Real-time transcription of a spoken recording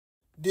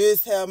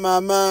This how my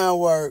mind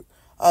work.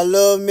 I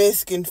love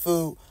Mexican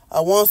food.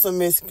 I want some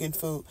Mexican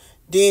food.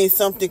 Then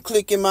something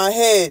click in my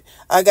head.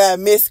 I got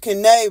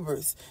Mexican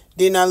neighbors.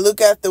 Then I look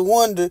out the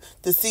window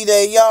to see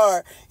their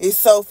yard. It's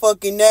so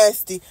fucking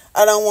nasty.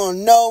 I don't want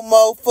no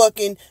more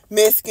fucking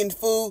Mexican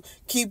food.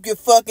 Keep your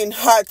fucking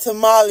hot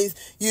tamales,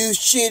 you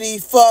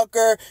shitty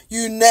fucker.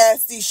 You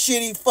nasty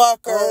shitty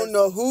fucker. I don't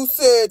know who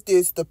said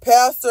this, the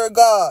pastor or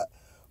God.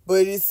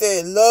 But it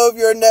said, love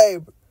your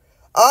neighbor.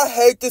 I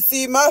hate to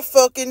see my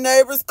fucking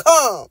neighbors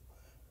come.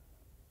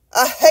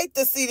 I hate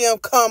to see them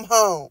come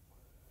home.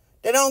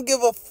 They don't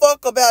give a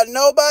fuck about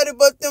nobody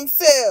but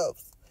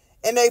themselves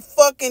and they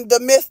fucking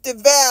domestic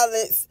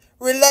violence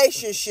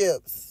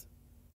relationships.